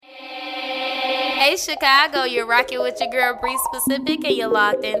Hey Chicago, you're rocking with your girl Bree Specific, and you're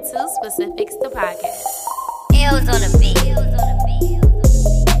logged into Specifics the podcast. L's on the beat.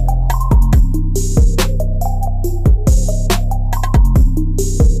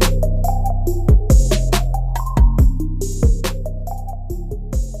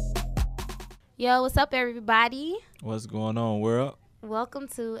 Yo, what's up, everybody? What's going on, world? Welcome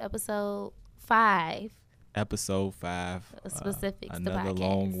to episode 5. Episode 5. Specifics the another podcast.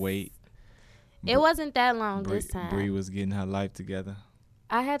 long wait. It wasn't that long this time. Bree was getting her life together.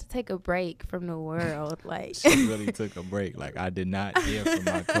 I had to take a break from the world. Like She really took a break. Like, I did not hear from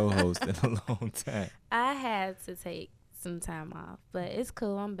my co-host in a long time. I had to take some time off, but it's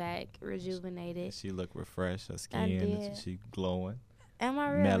cool. I'm back, rejuvenated. She looked refreshed. Her I skin, did. she glowing. Am I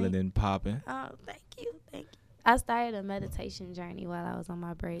really? Melanin popping. Oh, thank you. I started a meditation journey while I was on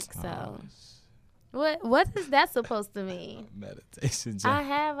my break. So, what is that supposed to mean? Meditation.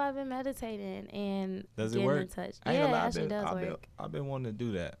 I've been meditating and Does it getting work? in touch. I ain't Yeah, gonna it lie, actually does work. I've been wanting to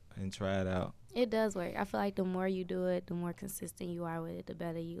do that and try it out. It does work. I feel like the more you do it, the more consistent you are with it, the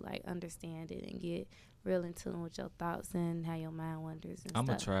better you like understand it and get real in tune with your thoughts and how your mind wanders and I'm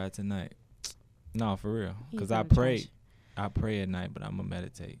stuff. gonna try it tonight. No, for real. You Because gonna I try pray. it. I pray at night, but I'm gonna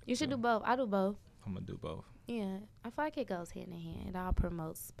meditate. You should So do both. I do both. I'm gonna do both. Yeah, I feel like it goes hand in hand. It all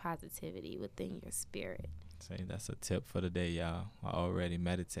promotes positivity within your spirit. Say that's a tip for the day, y'all. I already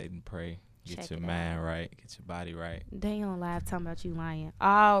meditate and pray. Get Check your it mind out. right. Get your body right. They on live talking about you lying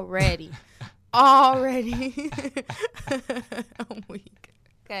already. Already. I'm weak.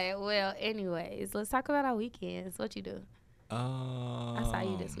 Okay, well, anyways, let's talk about our weekends. What you do? I saw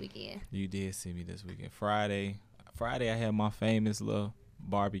you this weekend. You did see me this weekend. Friday, I had my famous little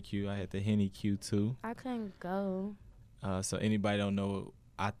barbecue. I had the Henny Q2. I couldn't go. So anybody don't know,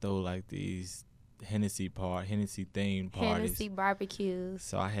 I throw like these Hennessy themed parties. Hennessy barbecues.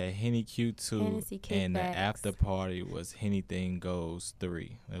 So I had Henny Q2, Hennessy and the kickbacks. after party was Hennything Goes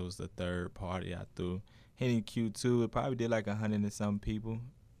 3. It was the third party I threw. Henny Q2, it probably did like 100 and some people.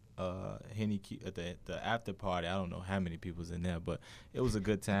 The after party, I don't know how many people's in there, but it was a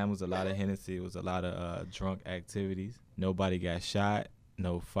good time. It was a lot of Hennessy. It was a lot of drunk activities. Nobody got shot,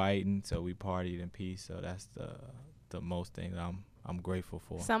 no fighting, so we partied in peace. So that's the most thing that I'm grateful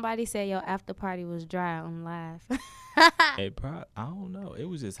for. Somebody said your after party was dry on live. I don't know. It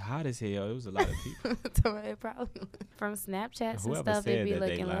was just hot as hell. It was a lot of people. It probably from Snapchats and Whoever stuff. It said be that, they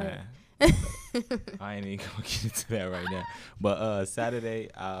looking lying. like. I ain't even gonna get into that right now. But Saturday,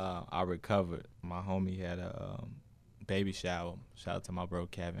 I recovered. My homie had a baby shower. Shout out to my bro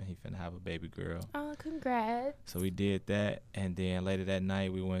Kevin. He finna have a baby girl. Oh, congrats. So we did that, and then later that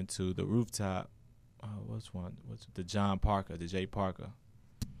night we went to the rooftop. What's the the J Parker.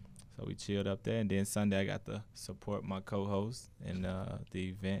 So we chilled up there, and then Sunday I got to support my co-host in the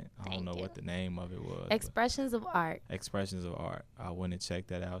event. I don't know what the name of it was. Expressions of Art. Expressions of Art. I went and checked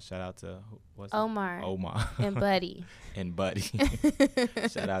that out. Shout out to Omar. And Buddy. And Buddy.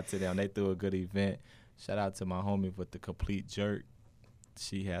 Shout out to them. They threw a good event. Shout out to my homie with the Complete Jerk.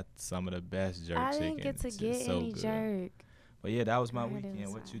 She had some of the best jerk chicken. I didn't get to get any jerk. But yeah, that was my I heard it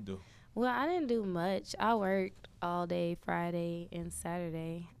weekend. was What you do? Well, I didn't do much. I worked all day Friday and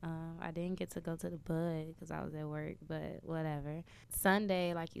Saturday. I didn't get to go to the Bud because I was at work, but whatever.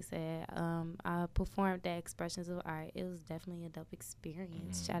 Sunday, like you said, I performed at Expressions of Art. It was definitely a dope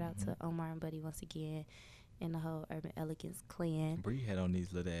experience. Shout out to Omar and Buddy once again and the whole Urban Elegance clan. Bree had on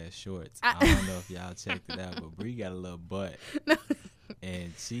these little ass shorts. I don't know if y'all checked it out, but Bree got a little butt.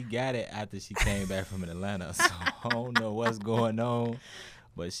 And she got it after she came back from Atlanta. So I don't know what's going on.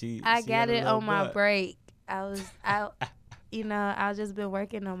 But I she got had a it little on my butt. break. I've just been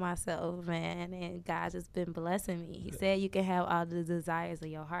working on myself, man, and God just been blessing me. He said you can have all the desires of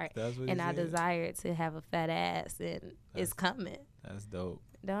your heart, That's what and he I said. desire to have a fat ass, and it's coming. That's dope.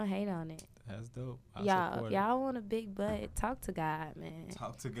 Don't hate on it. That's dope. Y'all, if y'all want a big butt, talk to God, man.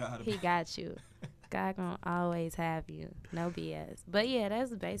 Talk to God. He got you. God gonna always have you. No BS. But yeah,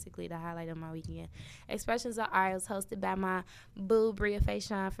 that's basically the highlight of my weekend. Expressions of Art was hosted by my boo Bria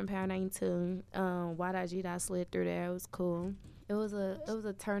Faison from Power 92. YG slid through there. It was cool. It was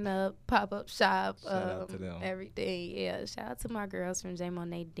a turn up pop up shop. Shout out to them. Everything. Yeah. Shout out to my girls from J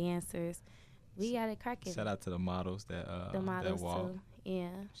Monet Dancers. We got it cracking. Shout out to the models that the models that walk. too. Yeah.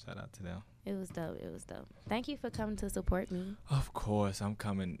 Shout out to them. It was dope. Thank you for coming to support me. Of course, I'm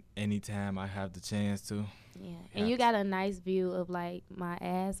coming anytime I have the chance to. Yeah, and you got a nice view of like my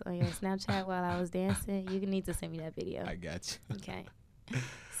ass on your Snapchat while I was dancing. You need to send me that video. I got you. Okay.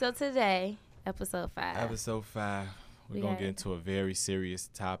 So today, episode 5. Episode 5. We're going to get into a very serious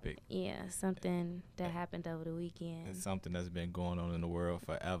topic. Yeah, something that happened over the weekend. It's something that's been going on in the world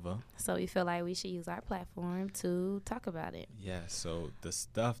forever. So we feel like we should use our platform to talk about it. Yeah, so the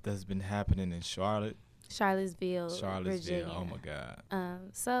stuff that's been happening in Charlottesville, Virginia. Oh my God.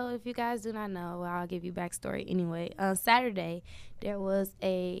 So if you guys do not know, well, I'll give you backstory anyway. Saturday, there was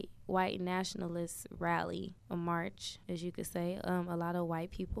a white nationalist rally, a march, as you could say. A lot of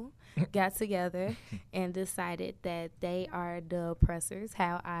white people got together and decided that they are the oppressors.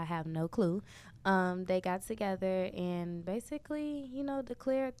 How, I have no clue. They got together and basically,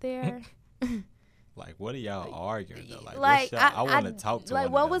 declared their... Like, what are y'all arguing, though? I want to talk to like,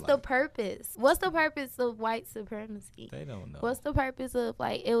 what was the purpose? What's the purpose of white supremacy? They don't know. What's the purpose of,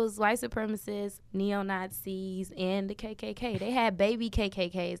 it was white supremacists, neo-Nazis, and the KKK. They had baby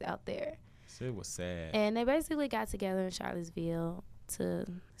KKKs out there. Shit was sad. And they basically got together in Charlottesville to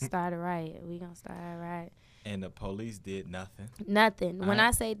start a riot. We gonna start a riot. And the police did nothing. Nothing. When I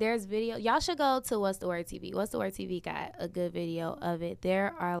say there's video, y'all should go to What's the Word TV. What's the Word TV got a good video of it.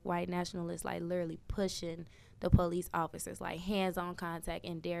 There are white nationalists literally pushing the police officers, hands-on contact,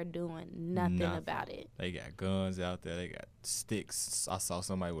 and they're doing nothing about it. They got guns out there. They got sticks. I saw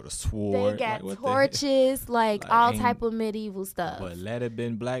somebody with a sword. They got torches, all type of medieval stuff. But let it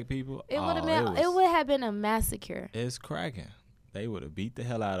been black people. It would have been a massacre. It's cracking. They would have beat the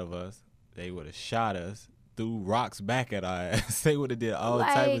hell out of us. They would have shot us. Threw rocks back at our ass. They would have did all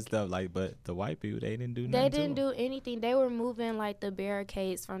type of stuff. But the white people, they didn't do nothing. They didn't do anything. They were moving the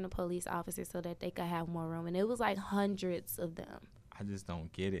barricades from the police officers so that they could have more room. And it was hundreds of them. I just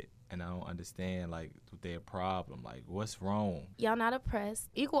don't get it. And I don't understand their problem. What's wrong? Y'all not oppressed.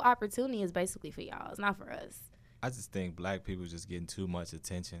 Equal opportunity is basically for y'all. It's not for us. I just think black people just getting too much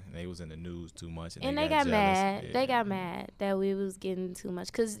attention. They was in the news too much. And they got mad. Yeah. They got mad that we was getting too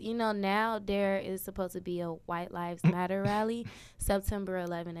much. Because, now there is supposed to be a White Lives Matter rally September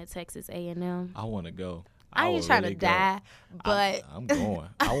 11th at Texas A&M. I want to go. I ain't trying to die, but... I'm going.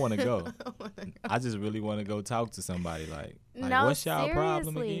 I want to go. I just really want to go talk to somebody. No, what's y'all seriously.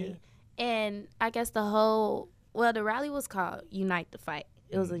 problem again? And I guess the rally was called Unite the Fight.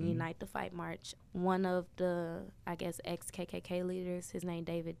 It was a Unite the Fight march. One of the, ex-KKK leaders, his name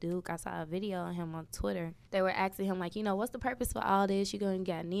David Duke, I saw a video of him on Twitter. They were asking him, what's the purpose for all this? You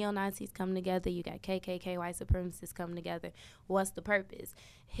got neo-Nazis coming together. You got KKK white supremacists coming together. What's the purpose?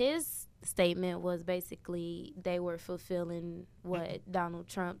 His statement was basically they were fulfilling what Donald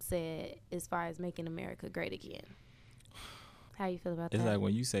Trump said as far as making America great again. How you feel about that? It's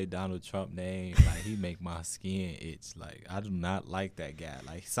when you say Donald Trump name, he make my skin itch. I do not like that guy.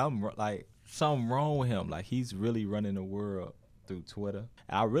 Something wrong with him. He's really running the world through Twitter.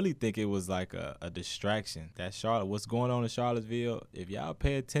 I really think it was a distraction. What's going on in Charlottesville, if y'all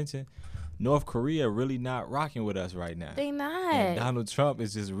pay attention, North Korea really not rocking with us right now. They not. And Donald Trump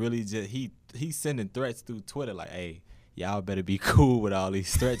is just really he's sending threats through Twitter hey, y'all better be cool with all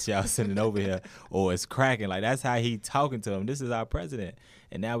these threats y'all sending over here or it's cracking. That's how he talking to them. This is our president.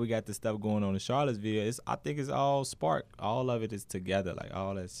 And now we got this stuff going on in Charlottesville. I think it's all spark. All of it is together.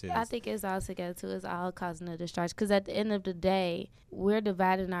 All that shit. I think it's all together, too. It's all causing a distraction. Because at the end of the day, we're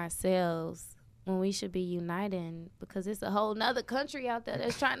dividing ourselves when we should be uniting because it's a whole nother country out there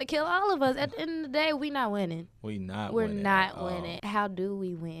that's trying to kill all of us. At the end of the day, we not winning. We're not winning. How do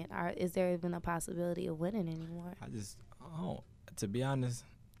we win? Is there even a possibility of winning anymore? To be honest,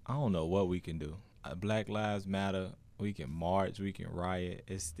 I don't know what we can do. Black Lives Matter. We can march. We can riot.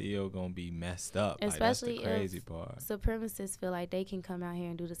 It's still going to be messed up. Especially that's the crazy part. Supremacists feel like they can come out here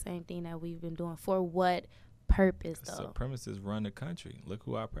and do the same thing that we've been doing. For what purpose, though? Supremacists run the country. Look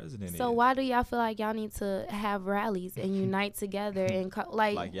who our president is. So why do y'all feel like y'all need to have rallies and unite together and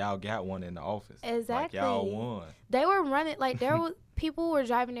y'all got one in the office? Exactly. Y'all won. They were running people were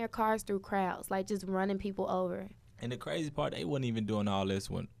driving their cars through crowds, just running people over. And the crazy part, they wasn't even doing all this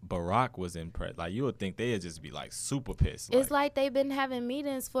when Barack was in press. You would think they'd just be super pissed. It's they've been having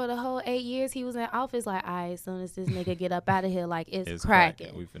meetings for the whole 8 years he was in office. All right, as soon as this nigga get up out of here, it's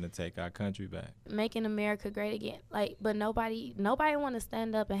cracking. We finna take our country back. Making America great again. But nobody want to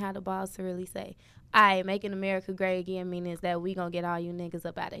stand up and have the balls to really say, all right, making America great again means that we gonna get all you niggas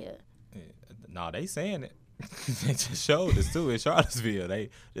up out of here. Yeah. No, they saying it. They just showed us too in Charlottesville. This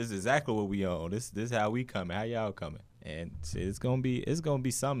is exactly what we on. This how we coming. How y'all coming? And it's gonna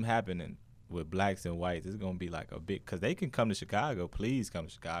be something happening with blacks and whites. It's gonna be a big because they can come to Chicago. Please come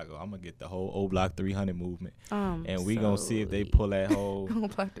to Chicago. I'm gonna get the whole O Block 300 movement, and we gonna see if they pull that whole.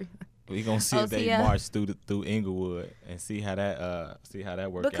 We gonna see if they OTL. march through Inglewood and see how that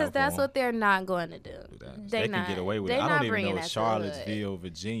works out. Because that's for 'em. what they're not going to do. They can get away with They it. I not don't even bringing know that if to the hood. Charlottesville,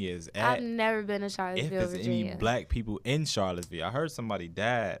 Virginia is at. I've never been to If Charlottesville, there's Virginia. any black people in Charlottesville, I heard somebody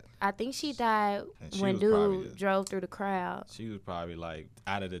died. I think she died And she when was probably dude the- drove through the crowd. She was probably like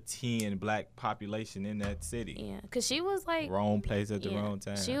out of the 10 black population in that city. Yeah, because she was like, Wrong place at the yeah, wrong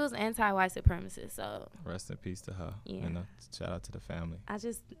time. she was anti-white supremacist. So Rest in peace to her. Yeah. You know, shout out to the family.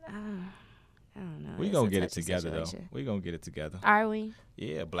 I don't know. We It's gonna a get it touchy together situation. though. We gonna get it together. Are we?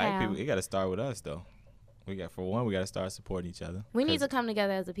 Yeah, black How? people. It got to start with us though. We got to start supporting each other. We need to come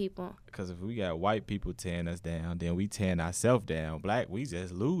together as a people. Because if we got white people tearing us down, then we tearing ourselves down. Black, we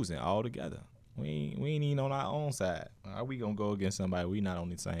just losing altogether. We ain't even on our own side. How we gonna go against somebody we not on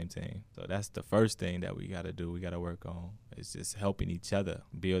the same team? So that's the first thing that we gotta do. We gotta work on. It's just helping each other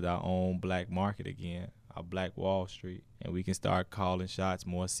build our own black market again, our black Wall Street, and we can start calling shots.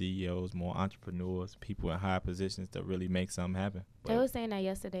 More CEOs, more entrepreneurs, people in high positions to really make something happen. They But were saying that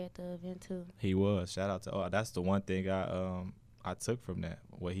yesterday at the event too. he was. Shout out to. That's the one thing I took from that.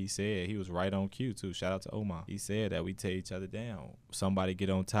 What he said, he was right on cue too. Shout out to Omar. He said that we tear each other down. Somebody get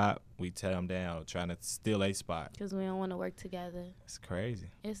on top, we tear them down, trying to steal a spot. Because we don't want to work together. It's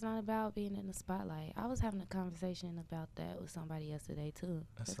crazy. It's not about being in the spotlight. I was having a conversation about that with somebody yesterday too.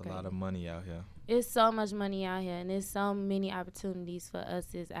 That's a crazy. lot of money out here. It's so much money out here, and there's so many opportunities for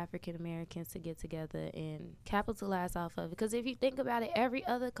us as African Americans to get together and capitalize off of it. Because if you think about it, every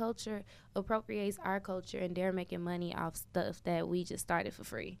other culture appropriates our culture, and they're making money off stuff that we just started for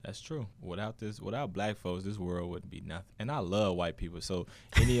free. That's true. Without black folks, this world wouldn't be nothing. And I love white people. So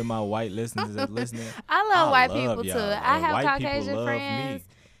any of my white listeners that's listening, I love white love people y'all. too. I And have white people Caucasian love friends. me.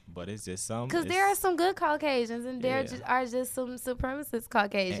 But it's just some. Because there are some good Caucasians, and there Yeah. are just some supremacist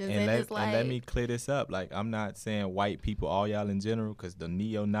Caucasians. And, it's like, and let me clear this up. Like, I'm not saying white people, all y'all in general, because the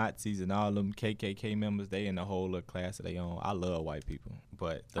neo-Nazis and all them KKK members, they in a whole little class of their own. I love white people.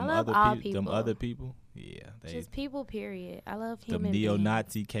 But them I love other all them people. other people, yeah. They, just people, period. I love them human beings.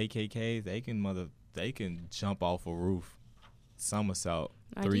 neo-Nazi KKKs, they can jump off a roof, somersault,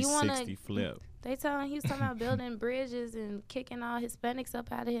 Like, you 360 wanna- flip. They telling he was talking about building bridges and kicking all Hispanics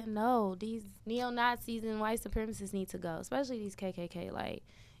up out of here. No, these neo-Nazis and white supremacists need to go, especially these KKK. Like,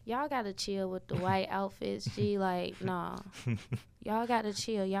 y'all got to chill with the white outfits, G. Like, nah. Y'all got to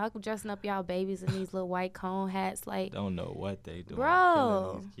chill. Y'all dressing up y'all babies in these little white cone hats. Like, Don't know what they doing.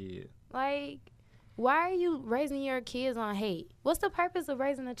 Bro. Killing these kids. like, why are you raising your kids on hate? What's the purpose of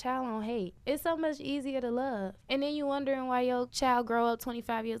raising a child on hate? It's so much easier to love. And then you wondering why your child grow up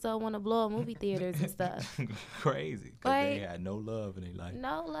 25 years old want to blow up movie theaters and stuff. Crazy. Because they Like- had no love in their life.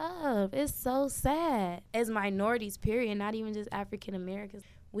 No love. It's so sad. As minorities, period, not even just African Americans,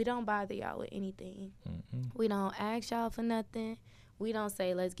 we don't bother y'all with anything. Mm-mm. We don't ask y'all for nothing. We don't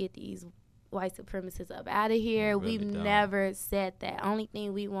say, let's get these white supremacists up out of here. We really We've don't. never said that. Only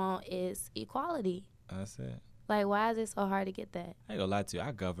thing we want is equality. That's it. Like, why is it so hard to get that? I ain't gonna lie to you,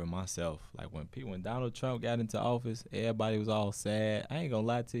 I govern myself. Like when Donald Trump got into office, everybody was all sad. I ain't gonna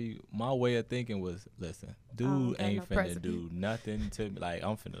lie to you, my way of thinking was, listen, dude got ain't no finna president. do nothing to me. Like,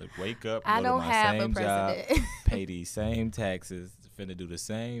 I'm finna wake up, I go to don't my have a same job, president. pay these same taxes, finna do the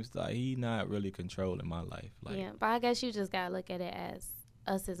same stuff. He not really controlling my life. Like, Yeah, but I guess you just gotta look at it as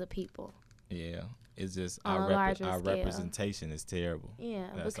us as a people. yeah, it's just On our a larger our scale. representation is terrible. Yeah,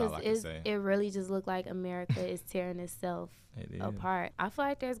 That's all because I can say. it really just looked like America is tearing itself It is. apart. I feel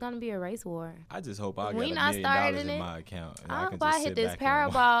like there's gonna be a race war. I just hope I got We $1 not million starting in it. my account. And I can hope I just hit sit this back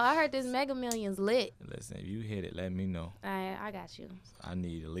and Powerball. I heard this Mega Millions lit. Listen, if you hit it, let me know. I got you. I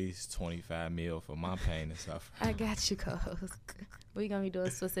need at least 25 mil for my pain and suffering. I got you, co-host. We gonna be doing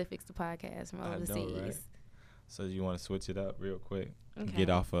specifics to podcasts from I know, overseas. right? So you want to switch it up real quick? Okay. Get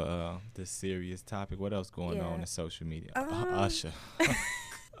off of this serious topic. What else going Yeah. on in social media? Um, Usher.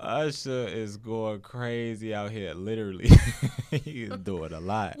 Usher is going crazy out here. Literally, he is doing a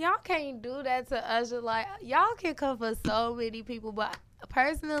lot. Y'all can't do that to Usher. Like, y'all can come for so many people, but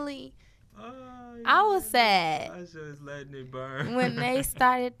personally, I was sad Usher is letting it burn. when they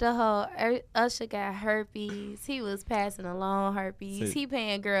started the whole Usher got herpes. He was passing along herpes. See- He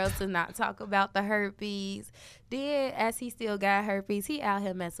paying girls to not talk about the herpes. Then, as he still got herpes, he out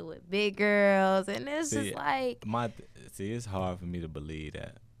here messing with big girls, and it's See, just like, See, it's hard for me to believe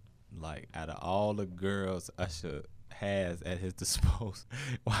that. Like, out of all the girls Usher has at his disposal,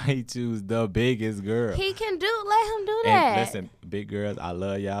 why he choose the biggest girl? he can let him do And that. listen, big girls, I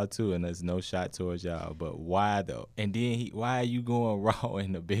love y'all too, and there's no shot towards y'all. But why though? And then why are you going raw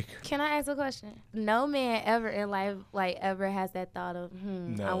in the big girl? Can I ask a question? No man ever in life, like, ever has that thought of, I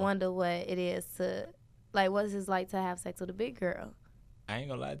No. wonder what it is to, like, what is it like to have sex with a big girl? I ain't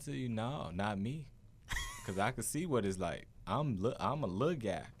gonna lie to you. No, not me. Cause I can see what it's like. I'm a little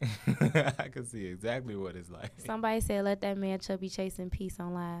guy. I can see exactly what it's like. Somebody said, let that man Chubby Chase in peace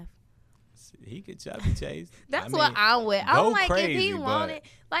on live. He could chubby chase. That's what I'm with. I'm go like, crazy, if he but- wanted,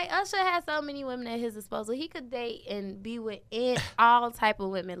 like Usher has so many women at his disposal. He could date and be with all type of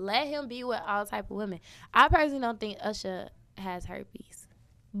women. Let him be with all type of women. I personally don't think Usher has herpes.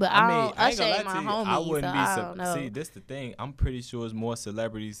 But I mean, I ain't Usher gonna ain't lie my to you. homie, I wouldn't so be I don't know. See, this the thing. I'm pretty sure there's more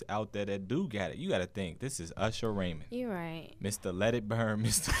celebrities out there that do got it. You got to think. This is Usher Raymond, You're right. Mr. Let It Burn,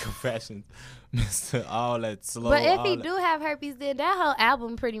 Mr. Confessions, Mr. All That Slow. But if all he that- do have herpes, then that whole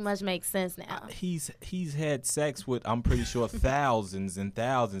album pretty much makes sense now. He's had sex with, I'm pretty sure, thousands and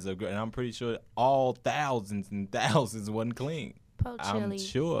thousands of girls, and I'm pretty sure all thousands and thousands wasn't clean. Poor I'm Chili.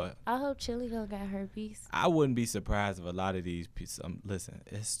 sure. I hope Chili don't got herpes. I wouldn't be surprised if a lot of these people, listen,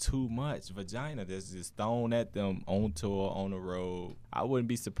 it's too much vagina that's just thrown at them on tour, on the road. I wouldn't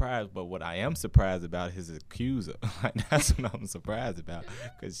be surprised, but what I am surprised about is his accuser. Like, that's what I'm surprised about,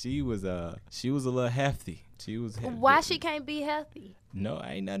 because she was a little hefty. She was hefty. Why she can't be healthy? No,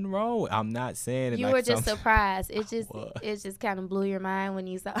 ain't nothing wrong. I'm not saying it. You like were just some- surprised. I was. It just kind of blew your mind when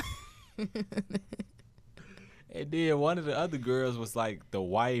you saw. And then one of the other girls was like the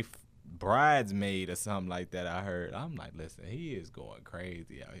wife bridesmaid or something like that. I heard. I'm like, listen, he is going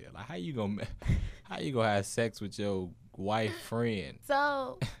crazy out here. Like, how you gonna have sex with your wife friend?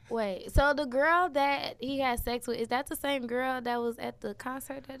 So wait, so the girl that he had sex with, is that the same girl that was at the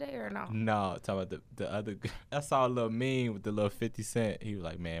concert that day or no? No, talking about the other. I saw a little meme with the little 50 Cent. He was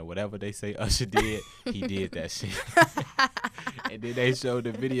like, man, whatever they say Usher did, he did that shit. And then they showed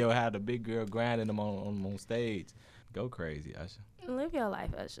the video how the big girl grinding him on stage. Go crazy, Usher. Live your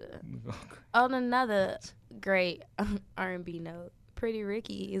life, Usher. On another great R&B note, Pretty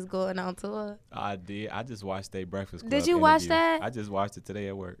Ricky is going on tour. I did. I just watched their Breakfast Club Did you watch interview. that? I just watched it today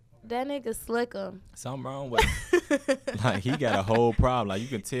at work. That nigga slick him. Something wrong with him. Like, he got a whole problem. Like, you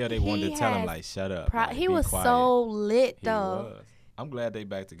can tell they wanted He to tell him, has like, shut up. Like, he be was quiet. so lit He though. was. I'm glad they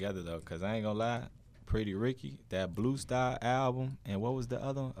back together, though, because I ain't going to lie. Pretty Ricky, that Blue Star album, and what was the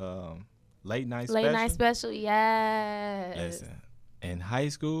other one? Late Night Special. Late night special, yes. Listen, in high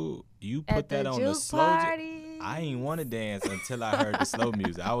school, you At put that the on the juke slow. party. I ain't want to dance until I heard the slow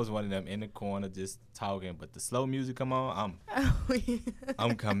music. I was one of them in the corner just talking, but the slow music come on,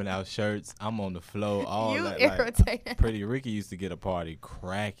 I'm coming out shirts. I'm on the floor. All You that. irritating. Like, Pretty Ricky used to get a party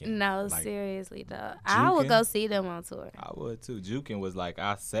cracking. No, Like, seriously though. I would juking. go see them on tour. I would too. Juking was like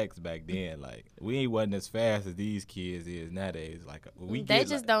our sex back then. Like, we ain't wasn't as fast as these kids is nowadays. Like, we They get,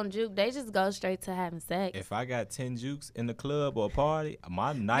 just like, don't juke. They just go straight to having sex. if I got 10 jukes in the club or a party,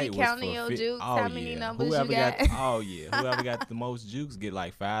 my night was counting for your fit. jukes, Oh, how many yeah. numbers you Whoever got? Oh yeah, whoever got the most jukes get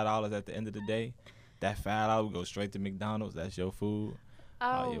like $5 at the end of the day. That $5 would go straight to McDonald's. That's your food.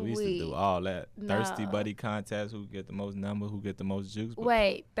 Oh yeah, we used to do all that. Thirsty No. buddy contest. Who get the most number? Who get the most jukes? But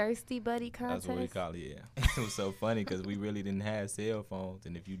Wait, thirsty buddy contest? that's what we call it. Yeah, it was so funny because we really didn't have cell phones,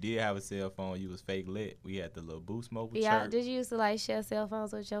 and if you did have a cell phone, you was fake lit. We had the little Boost Mobile Yeah, chirp. did you used to like share cell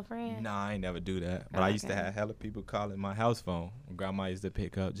phones with your friends? Nah, I ain't never do that. But I used to Okay. have hella people calling my house phone. Grandma used to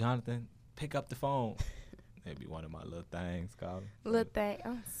pick up. Jonathan, pick up the phone. That'd be one of my little things calling. Look,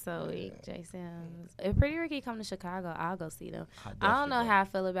 I'm so weak, Jason. If Pretty Ricky come to Chicago, I'll go see them. I don't definitely know go. how I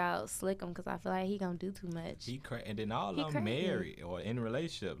feel about Slickum because I feel like he gonna do too much. And then all He of them crazy. married or in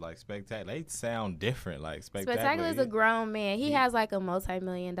relationship, like Spectacular. They sound different, like Spectacular. Spectacular is a grown man. He he- has like a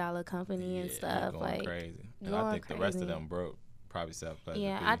multi-million-dollar company and he stuff. going Like, crazy. And I going think the rest of crazy. them broke. Probably self pleasure.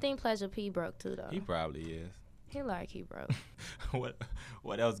 yeah, I think Pleasure P broke too though. he probably is. He like he broke.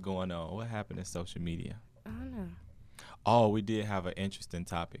 What else going on? What happened in social media? I don't know. Oh, we did have an interesting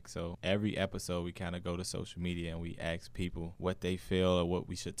topic. So every episode, we kind of go to social media and we ask people what they feel or what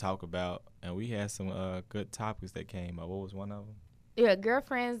we should talk about. And we had some good topics that came up. What was one of them? Yeah,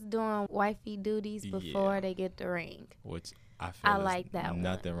 girlfriends doing wifey duties Yeah. before they get the ring. Which I feel I there's like that one.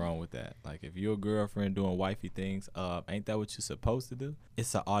 nothing wrong with that. Like, if you're a girlfriend doing wifey things, ain't that what you're supposed to do?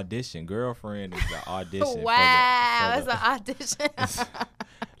 It's an audition. Girlfriend is an audition. Wow, for it's the, an audition.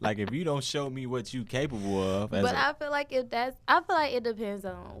 like, if you don't show me what you capable of, as But a, I feel like it depends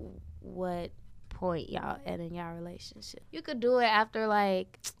on what point y'all at in y'all relationship. You could do it after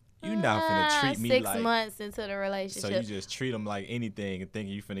like you not finna treat me 6 like. months into the So relationship. you just treat them like anything and think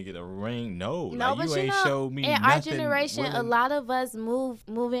you finna get a ring? No, No, like, but you you ain't know, showed me in nothing. our generation, a willing- lot of us move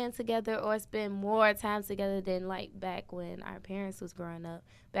in together or spend more time together than like back when our parents was growing up.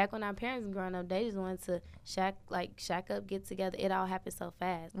 Back when our parents was growing up, they just wanted to shack up, get together. It all happened so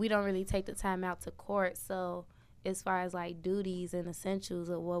fast. We don't really take the time out to court, so as far as like duties and essentials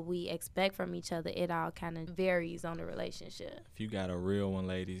of what we expect from each other, it all kind of varies on the relationship. If you got a real one,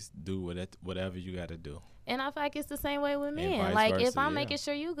 ladies, do whatever you got to do. And I feel like it's the same way with men. vice Like, versa, if I'm yeah. making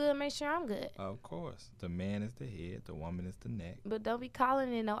sure you good, make sure I'm good. Of course. The man is the head, the woman is the neck. But don't be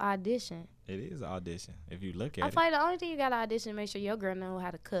calling it no audition. It is an audition. If you look I at feel like the only thing you got to audition, make sure your girl know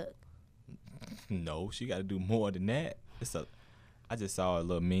how to cook. it, no, she got to do more than that. I just saw a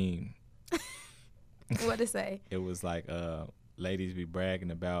little meme. What it say? It was like ladies be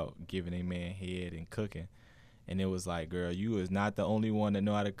bragging about giving a man head and cooking. And it was like, girl, you is not the only one that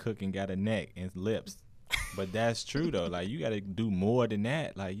know how to cook and got a neck and lips. But that's true, though. Like, you got to do more than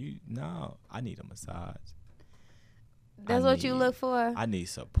that. Like, I need a massage. That's what you look for? I need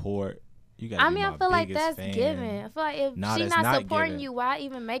support. You got to I be mean, my I feel like biggest that's fan. given. I feel like if Nah, she that's not not supporting given. you, why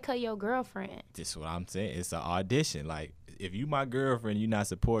even make her your girlfriend? This is what I'm saying. It's an audition. Like, if you my girlfriend, you not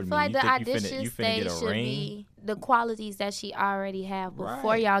supporting I me. feel like You the think audition you finna stage get a should ring? be the qualities that she already have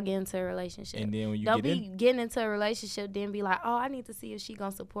before Right. y'all get into a relationship. And then when you Don't get be getting into a relationship then be like, oh, I need to see if she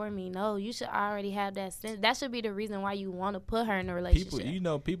gonna support me. No, you should already have that sense. That should be the reason why you want to put her in a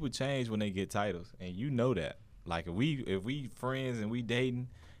relationship. people change when they get titles, and you know that. Like, if we friends and we dating,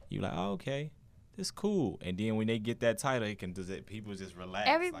 you like, oh, okay, this cool. And then when they get that title, people just relax.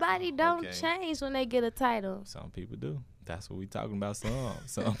 Everybody like, oh, don't okay. change when they get a title. Some people do. That's what we talking about.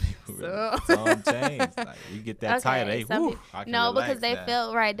 Some people some change. Like, you get that title, they some whoo, people- I can no, relax because they now.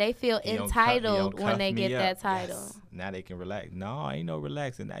 feel right. They feel He don't entitled when cuff they me get up. that title. Yes. Now they can relax. No, ain't no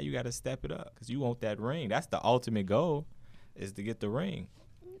relaxing. Now you got to step it up because you want that ring. That's the ultimate goal, is to get the ring.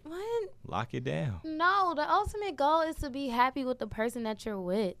 What? Lock it down. No, the ultimate goal is to be happy with the person that you're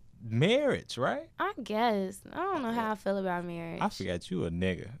with. Marriage, right? I guess. I don't know how I feel about marriage. I forgot you a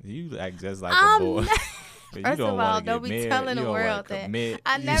nigga. You act just like I'm a boy. not- But you First don't of wanna all, get don't be married. telling You the don't wanna world that. commit.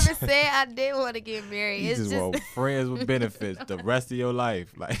 I You never said I didn't want to get married. You It's just want friends with benefits the rest of your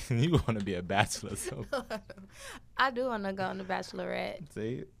life. Like, you want to be a bachelor. So, I do want to go on the Bachelorette.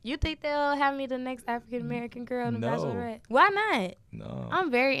 see? You think they'll have me the next African American girl on the No. Bachelorette? Why not? No. I'm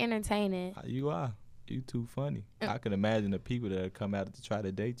very entertaining. You are. You too funny. I can imagine the people that come out to try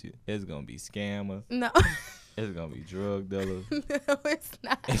to date you. It's going to be scammers. No, It's going to be drug dealers. no, it's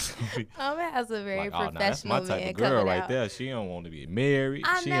not. It's gonna be I'm as a very like, oh, nah, that's professional my type man of girl coming right out. there. She don't want to be married.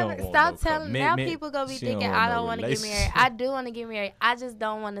 I She never don't want stop no telling now commitment. people gonna be She thinking want I no don't want to get married. relationship. I do want to get married. I just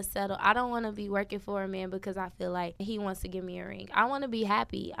don't want to settle. I don't want to be working for a man because I feel like he wants to give me a ring. I want to be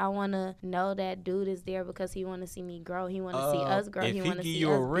happy. I want to know that dude is there because he want to see me grow. He want to see us grow. If He he want to give see you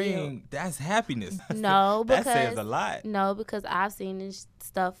us a build. ring, that's happiness. No, that because says a lot. No, because I've seen this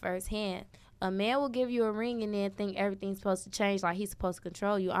stuff firsthand. A man will give you a ring and then think everything's supposed to change, like he's supposed to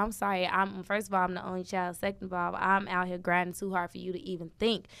control you. I'm sorry. First of all, I'm the only child. Second of all, I'm out here grinding too hard for you to even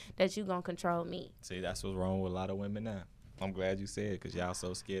think that you gonna control me. See, that's what's wrong with a lot of women now. I'm glad you said it because y'all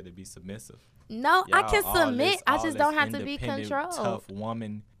so scared to be submissive. No, I Y'all can all submit. this- I all just this don't have to be independent, controlled. Tough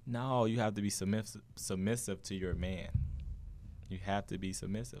woman. No, you have to be submissive to your man. You have to be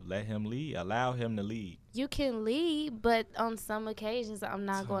submissive. Let him lead. Allow him to lead. You can lead, but on some occasions, I'm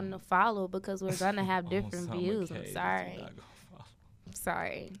not going to follow because we're gonna have different On some views. I'm occasions, sorry. you're not gonna follow. I'm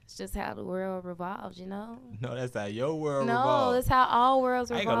sorry. It's just how the world revolves, you know. No, that's how your world No, revolves. it's how all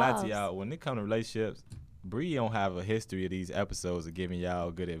worlds I ain't revolve. gonna lie to y'all. When it comes to relationships, Bree don't have a history of these episodes of giving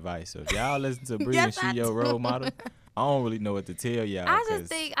y'all good advice. So if y'all listen to Bree Yes, and I she your do. role model, I don't really know what to tell y'all. I just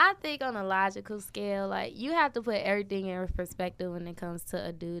 'cause I think on a logical scale, like you have to put everything in perspective when it comes to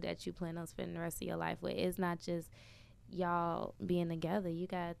a dude that you plan on spending the rest of your life with. It's not just y'all being together. You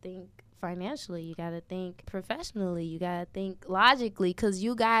gotta think financially. You gotta think professionally. You gotta think logically, because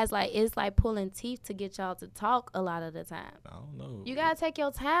you guys like it's like pulling teeth to get y'all to talk a lot of the time. I don't know. You gotta take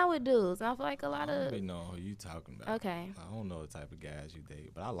your time with dudes. And I feel like a I lot don't of really know who you talking about. okay, I don't know the type of guys you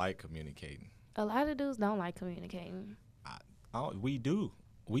date, but I like communicating. a lot of dudes don't like communicating. We do.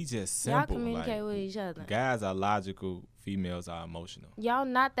 We just Y'all simple. communicate like, with each other. guys are logical. Females are emotional. Y'all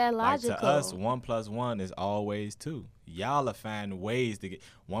not that logical. Like to us, 1 + 1 is always 2. Y'all are finding ways to get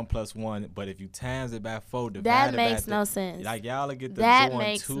 1 + 1, but if you times it by 4, divide that it makes by no sense. Like y'all will get the That doing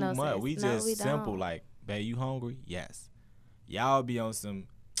makes too no much. sense. We No, just we simple. don't. Like, babe, you hungry? Yes. Y'all be on some.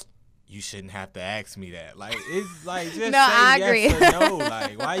 You shouldn't have to ask me that. Like it's like just No, say I yes agree. or no.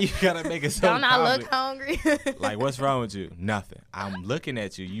 Like why you gotta make it so Don't I look complicated? hungry? Like what's wrong with you? Nothing. I'm looking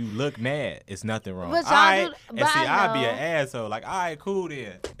at you. You look mad. It's nothing wrong. But y'all all right. do- And but see, I I'd be know. an asshole. Like, all right, cool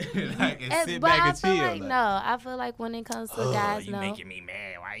then. Like, and sit but back I and feel chill. like, no, I feel like when it comes to "Ugh, guys, you no. making me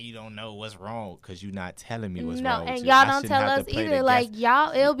mad. Why why you don't know what's wrong? Because you're not telling me what's No, wrong with and you. y'all I don't shouldn't tell have us to play either. the Like, guess.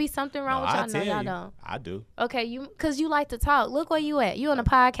 y'all, it'll be something wrong No, with I y'all. No, tell y'all you. don't. I do. Okay, because you like to talk. Look where you at. You on a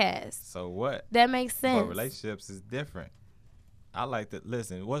podcast. So what? That makes sense. But relationships is different. I like to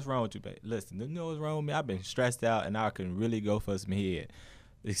listen. What's wrong with you, babe? Listen, you know what's wrong with me? I've been stressed out, and I can really go for some head.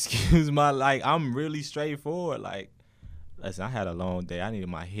 Excuse my, like, I'm really straightforward. Like, listen, I had a long day. I needed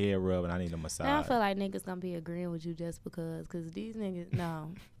my hair rubbed, and I need a massage. Now I feel like niggas gonna be agreeing with you just because these niggas,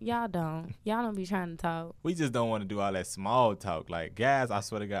 no, y'all don't be trying to talk. We just don't want to do all that small talk. Like, guys, I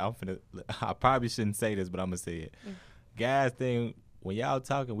swear to God, I probably shouldn't say this, but I'm gonna say it. Guys thing, when y'all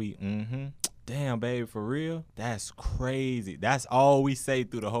talking, we damn, baby, for real? That's crazy. That's all we say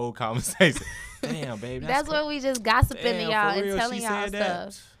through the whole conversation. Damn, baby. That's what we just gossiping to y'all for and real, telling she y'all said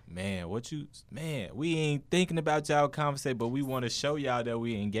that. stuff. Man, we ain't thinking about y'all conversation, but we want to show y'all that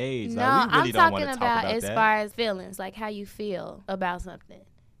we engaged. No, like, we really I'm don't want talking to talk about as that. far as feelings, like how you feel about something.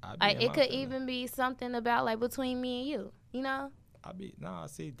 Like, it could even. even be something about, like, between me and you, you know?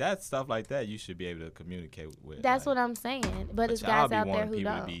 See, that stuff like that you should be able to communicate with. That's like, what I'm saying. But it's y'all guys be out there wanting who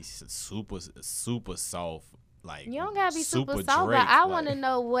people don't. to be super soft. Like, You don't gotta be super Drake, soft, but I want to like-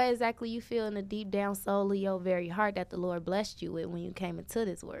 know what exactly you feel in the deep down soul of your very heart that the Lord blessed you with when you came into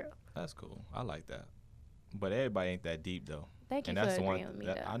this world. That's cool. I like that. But everybody ain't that deep though. Thank you And for that's the one agreeing with me,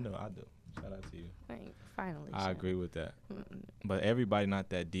 that though. I know I do. Shout out to you. Finally. I Sean. agree with that. Mm-mm. But everybody not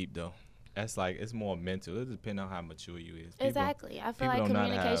that deep though. That's like, it's more mental. It depends on how mature you is. Exactly. I feel people like don't know how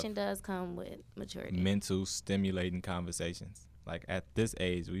to communication does come with maturity. Mental stimulating conversations. Like, at this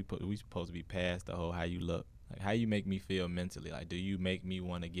age, we supposed to be past the whole how you look. Like, how you make me feel mentally. Like, do you make me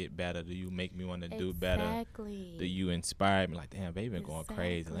want to get better? Do you make me want to do better? Exactly. Do you inspire me? Like, damn, baby been going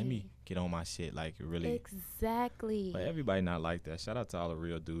crazy. Let me Exactly. get on my shit. Like, really. Exactly. But everybody not like that. Shout out to all the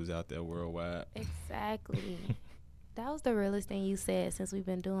real dudes out there worldwide. Exactly. That was the realest thing you said since we've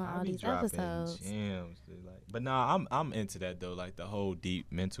been doing I all be these dropping episodes. gems, dude, like, but nah, I'm into that though. Like, the whole deep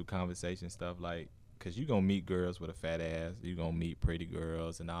mental conversation stuff. Like, cause you gonna meet girls with a fat ass. You gonna meet pretty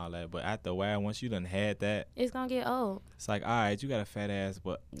girls and all that. But after a while, once you done had that, It's gonna get old. it's like, all right, you got a fat ass,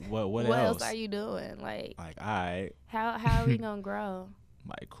 but what What else? else are you doing? Like Like, all right, how are we gonna grow?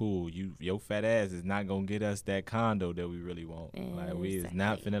 like, cool. Your fat ass is not gonna get us that condo that we really want. Like, we is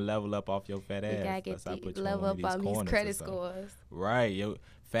not Exactly. finna level up off your fat We ass. gotta get unless I put you level on up one of on these these corners or credit something. scores. Right, yo,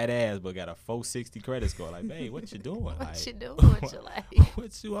 fat ass, but got a 460 credit score. Like, babe, what you doing? What Like, you doing with your life?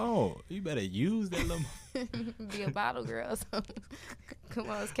 what you on? You better use that little. Be a bottle girl or something. Come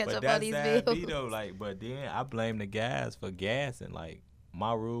on, let's catch But up that's on these sad bills. me though. Like, but then I blame the guys for gassing. Like,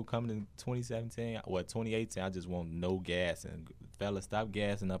 my rule coming in 2017, 2018, I just want no gas. And fellas, stop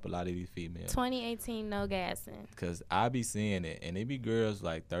gassing up a lot of these females. 2018, no gassing. Cause I be seeing it, and it be girls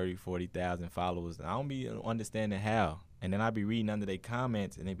like 30, 40,000 followers, and I don't be understanding how. And then I be reading under their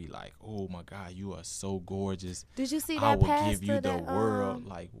comments, and they be like, "Oh my God, you are so gorgeous. Did you see that I will pastor give you the that, world."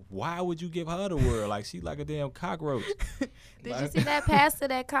 Like, why would you give her the world? Like, she like a damn cockroach. Did you Like- see that pastor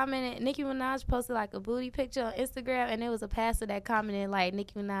that commented? Nicki Minaj posted like a booty picture on Instagram, and it was a pastor that commented like,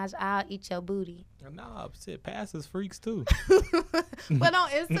 "Nicki Minaj, I'll eat your booty." Nah, shit, pastors freaks too. But on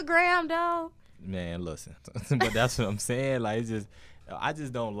Instagram though, Man, listen. But that's what I'm saying. Like, I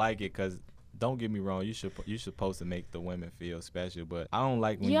just don't like it, cause don't get me wrong, you supposed to make the women feel special, but I don't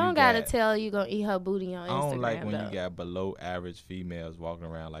like when you don't gotta got, tell you gonna eat her booty on I Instagram. don't like when though. you got below average females walking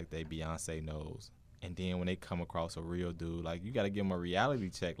around like they Beyonce knows. And then when they come across a real dude, like, you got to give them a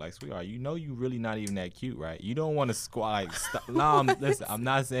reality check. Like, sweetheart, you know you really not even that cute, right? You don't want to squat. Like, listen, I'm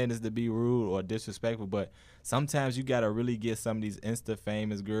not saying this to be rude or disrespectful, but sometimes you got to really get some of these Insta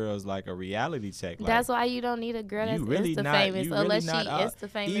famous girls, like, a reality check. Like, That's why you don't need a girl that's you really Insta not, famous you unless really she not Insta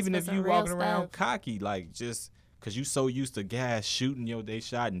famous even for if some you real walking around stuff. cocky, like, just because you so used to guys shooting they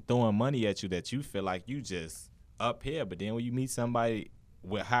shot and throwing money at you that you feel like you just up here. But then when you meet somebody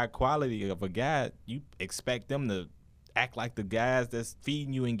with high quality of a guy, you expect them to act like the guys that's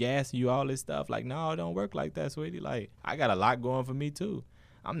feeding you and gassing you, all this stuff. Like, no, it don't work like that, sweetie. Like, I got a lot going for me too.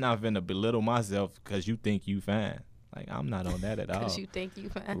 I'm not finna belittle myself because you think you fine. Like, I'm not on that at all. Because you think you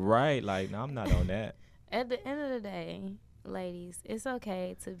fine. Right, like, no, I'm not on that. At the end of the day, ladies, it's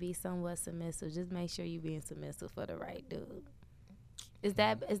okay to be somewhat submissive. Just make sure you being submissive for the right dude. Is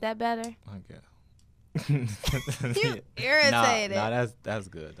that better? Okay. You irritated. Nah, that's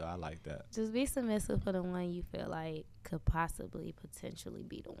good though. I like that. Just be submissive for the one you feel like could possibly potentially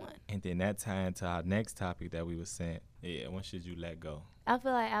be the one. And then that tie into our next topic that we was saying. Yeah, when should you let go? I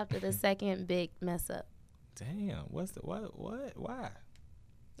feel like after the second big mess up, Damn, what's the what? Why?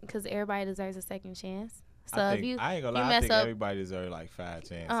 because everybody deserves a second chance. So I if think, you I ain't gonna you lie. I mess think up, everybody deserves like 5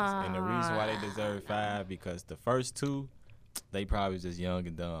 chances, and the reason why they deserve 5 because the first 2 they probably was just young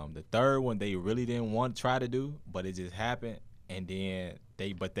and dumb. The third one, they really didn't want to try to do, but it just happened, and then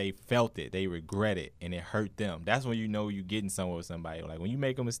they felt it. They regret it, and it hurt them. That's when you know you getting somewhere with somebody. Like, when you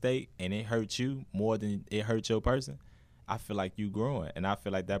make a mistake and it hurts you more than it hurts your person, I feel like you growing, and I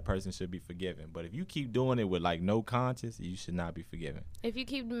feel like that person should be forgiven. But if you keep doing it with, like, no conscience, you should not be forgiven. If you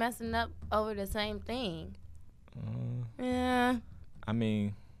keep messing up over the same thing. I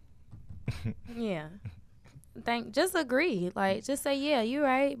mean... Yeah. Just agree. Like, just say, yeah, you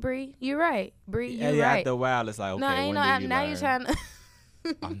right, Bree. You right. Bree, you yeah, right. After a while, it's like, okay, no, ain't no, now you trying to...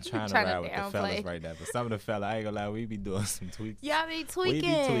 I'm trying to ride with the fellas right now. But some of the fellas, I ain't gonna lie, we be doing some tweaks. Y'all be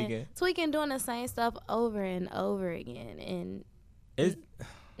tweaking. Tweaking, doing the same stuff over and over again. And it's...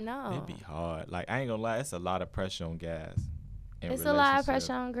 No. It'd be hard. Like, I ain't gonna lie, it's a lot of pressure on guys. It's a lot of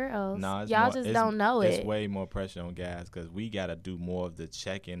pressure on girls. No, y'all just don't know it. It's way more pressure on guys because we got to do more of the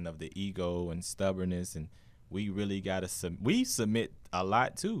checking of the ego and stubbornness, and we really got to we submit a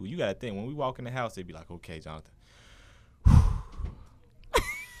lot too. You got to think, when we walk in the house, they be like, okay, Jonathan,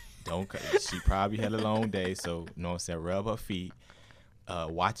 she probably had a long day, so, you know what I'm saying, rub her feet.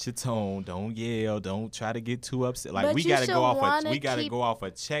 Watch your tone. Don't yell. Don't try to get too upset. Like, we gotta go off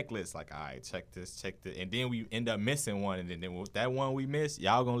a checklist. Like, all right, check this, and then we end up missing one, and then that one we miss,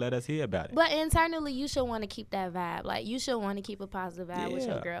 y'all gonna let us hear about it. But internally, you should want to keep that vibe. Like, you should want to keep a positive vibe with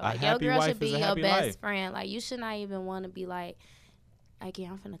your girl. Like, your girl should be your best friend. Like, you should not even want to be like, I'm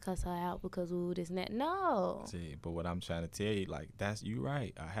finna cuss her out because this and that. No. See, but what I'm trying to tell you, like, that's you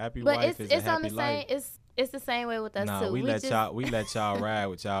right. A happy wife is a happy life. It's the same way with us too. We let y'all ride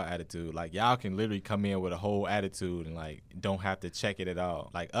with y'all attitude. Like, y'all can literally come in with a whole attitude and, like, don't have to check it at all.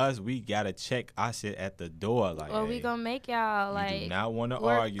 Like, us, we gotta check our shit at the door. Like, or we gonna make y'all, like, you do not want to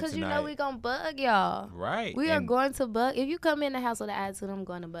argue because tonight. you know we gonna bug y'all. Right. We are going to bug. If you come in the house with an attitude, I'm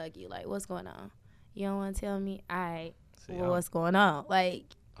going to bug you. Like, what's going on? You don't want to tell me? All right. What's going on? Like,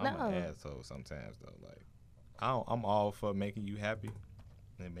 I'm an asshole sometimes though. Like, I'm all for making you happy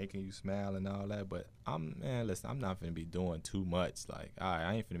and making you smile and all that, but listen, I'm not finna be doing too much. Like,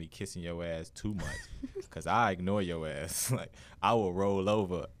 I ain't finna be kissing your ass too much, cause I ignore your ass. Like, I will roll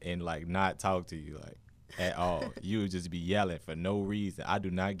over and, like, not talk to you, like, at all. You would just be yelling for no reason. I do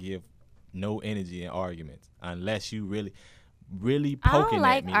not give no energy in arguments unless you really poking at me. I don't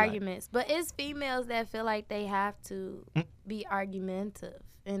like arguments, but it's females that feel like they have to be argumentative,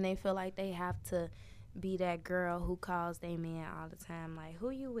 and they feel like they have to be that girl who calls their man all the time, like,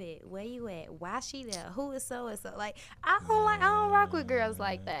 who you with, where you at, why she there, who is so and so. Like, I don't rock with girls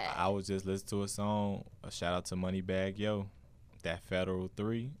like that. I was just listening to a song, a shout out to Moneybagg Yo. That Federal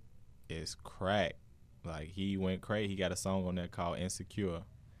 3 is crack. Like, he went crazy. He got a song on there called Insecure,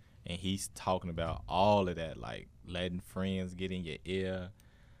 and he's talking about all of that, like letting friends get in your ear,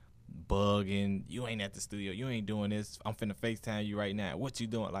 bugging. You ain't at the studio. You ain't doing this. I'm finna FaceTime you right now. What you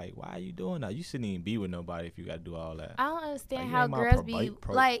doing? Like, why are you doing that? You shouldn't even be with nobody if you got to do all that. I don't understand how girls be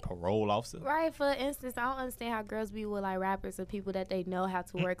like parole officer. Right. For instance, I don't understand how girls be with, like, rappers or people that they know how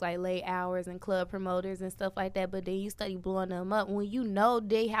to work like late hours and club promoters and stuff like that. But then you study blowing them up when you know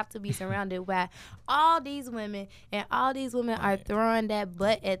they have to be surrounded by all these women, and all these women are throwing that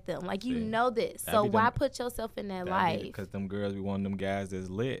butt at them. Like, you know this. So why put yourself in that life? Because them girls be one of them guys that's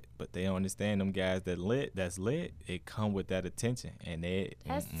lit. But they don't understand them guys that's lit, it come with that attention. And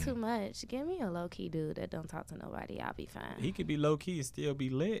that's too much. Give me a low-key dude that don't talk to nobody. I'll be fine. He could be low-key and still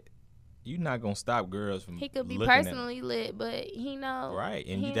be lit. You're not going to stop girls from He could be personally lit, but he know. Right.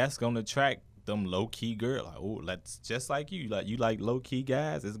 And that's going to attract them low-key girls. Like, oh, that's just like you. Like, you like low-key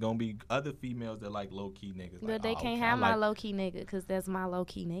guys. It's going to be other females that like low-key niggas. But like, they can't have my low-key nigga because that's my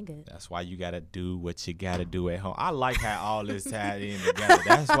low-key nigga. That's why you got to do what you got to do at home. I like how all this tied in together.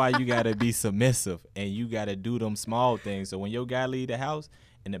 That's why you got to be submissive, and you got to do them small things. So when your guy leave the house,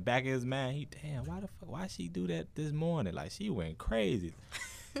 in the back of his mind, why she do that this morning? Like, she went crazy.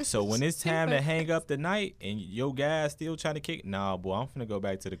 So when it's time to hang up the night and your guy's still trying to kick, nah, boy, I'm finna go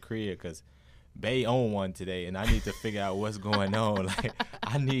back to the crib because Bay on one today, and I need to figure out what's going on. Like,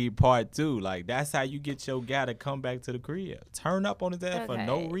 I need part 2. Like, that's how you get your guy to come back to the crib. Turn up on his ass for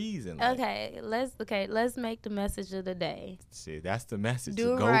no reason. Like, let's make the message of the day. Shit, that's the message.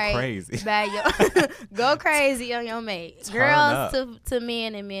 Go crazy. Go crazy on your mate. Girls to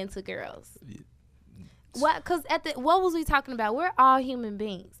men and men to girls. What? Because what was we talking about? We're all human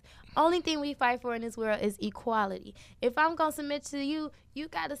beings. Only thing we fight for in this world is equality. If I'm gonna submit to you, you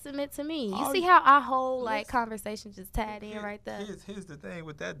gotta submit to me. You see how our whole conversation just tied in right there. Here's the thing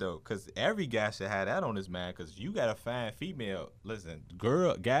with that though, because every guy should have that on his mind. Because you gotta find female. Listen,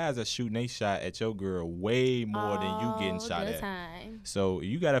 guys are shooting they shot at your girl way more than you getting shot at. Time. So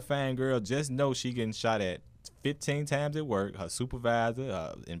you gotta find girl. Just know she getting shot at 15 times at work. Her supervisor,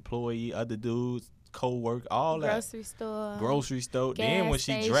 her employee, other dudes, co-work, all Grocery store. Grocery store. gas Then when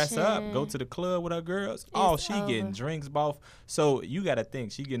she dress up, station. go to the club with her girls. She over. getting drinks both. So you got to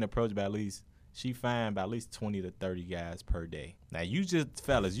think she getting approached by at least. She find by at least 20 to 30 guys per day. Now you just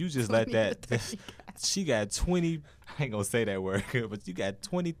fellas, you just let that. She got 20. I ain't gonna say that word, but you got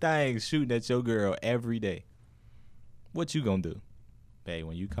 20 things shooting at your girl every day. What you gonna do, babe?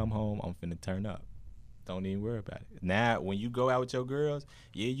 When you come home, I'm finna turn up. Don't even worry about it. Now, when you go out with your girls,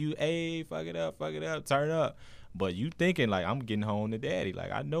 fuck it up, turn up. But you thinking like I'm getting home to daddy.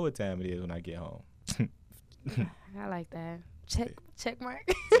 Like I know what time it is when I get home. I like that. Check mark.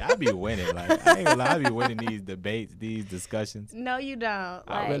 I be winning. Like I ain't gonna lie, I be winning these debates, these discussions. No, you don't.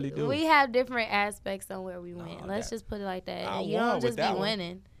 I really do. We have different aspects on where we win. No, Let's just put it like that. I You won don't with just be that one.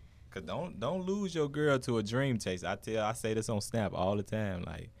 winning. Cause don't lose your girl to a dream chase. I say this on Snap all the time.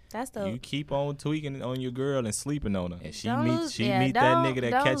 Like That's the you keep on tweaking on your girl and sleeping on her, and she Don't meet lose- that yeah, nigga don't-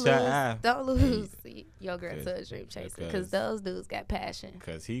 that don't catch lose, her eye. Don't lose your girl to a dream chaser because- because those dudes got passion.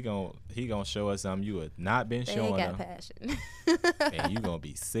 Cause he gon' show us something you have not been They showing ain't got her, passion. and you gonna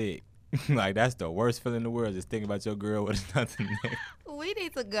be sick. Like that's the worst feeling in the world. Just thinking about your girl with another nigga. We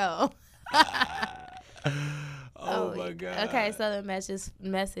need to go. Oh my god. Okay, so the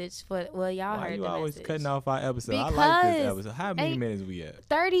message for y'all Why heard you the always message. cutting off our episode? I like this Because episode. How many ain't- minutes we at?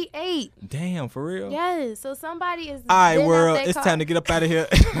 38. Damn, for real? Yes. So somebody is. All right, been out world. their It's car. time to get up out of here.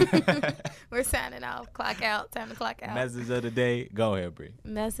 We're signing off. Clock out. Time to clock out. Message of the day. Go ahead, Bree.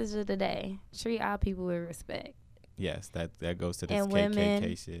 Message of the day: treat all people with respect. Yes, that goes to this And KKK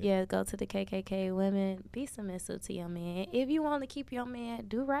women, shit. yeah, go to the KKK. Women, be submissive to your man. If you want to keep your man,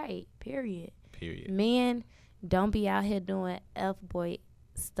 do right. Period. Period. Men, don't be out here doing F-boy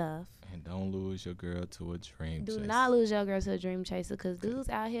stuff. And don't lose your girl to a dream. Do chase. not lose your girl to a dream chaser, because dudes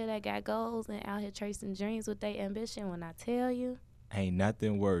out here that got goals and out here chasing dreams with their ambition, when I tell you, Ain't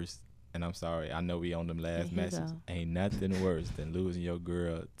nothing worse. And I'm sorry, I know we on them last Here you message. go. Ain't nothing worse than losing your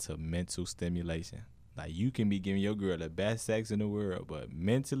girl to mental stimulation. Like you can be giving your girl the best sex in the world, but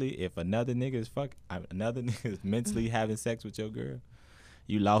mentally, if another nigga is mentally having sex with your girl,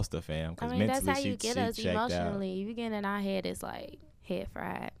 you lost her, fam. I Because mean, mentally, that's how you get us she checked out. emotionally. If you get in our head, it's like head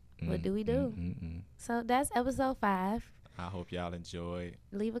fried. What do we do? So that's episode 5. I hope y'all enjoyed.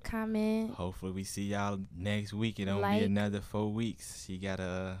 Leave a comment. Hopefully we see y'all next week. It don't Like- be another 4 weeks. She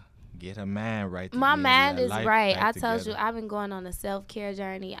gotta get her mind right. My together, mind her is life right. back I told together. you, I've been going on a self-care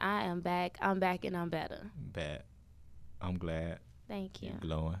journey. I am back. I'm back and I'm better. Bad. I'm glad Thank you. you're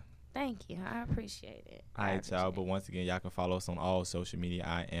glowing. Thank you. I appreciate it. All I right, y'all. appreciate But once again, y'all can follow us on all social media.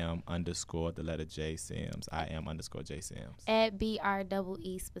 I am _ the letter J Sims. I am _ J Sims. At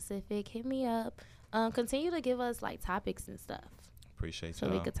BREE specific. Hit me up. Continue to give us like topics and stuff Appreciate so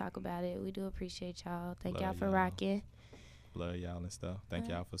y'all. we could talk about it. We do appreciate y'all. Thank y'all Love for y'all. rocking. Love y'all and stuff. Thank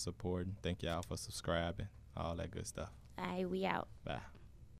y'all for supporting. Thank y'all for subscribing. All that good stuff. All right, we out. Bye.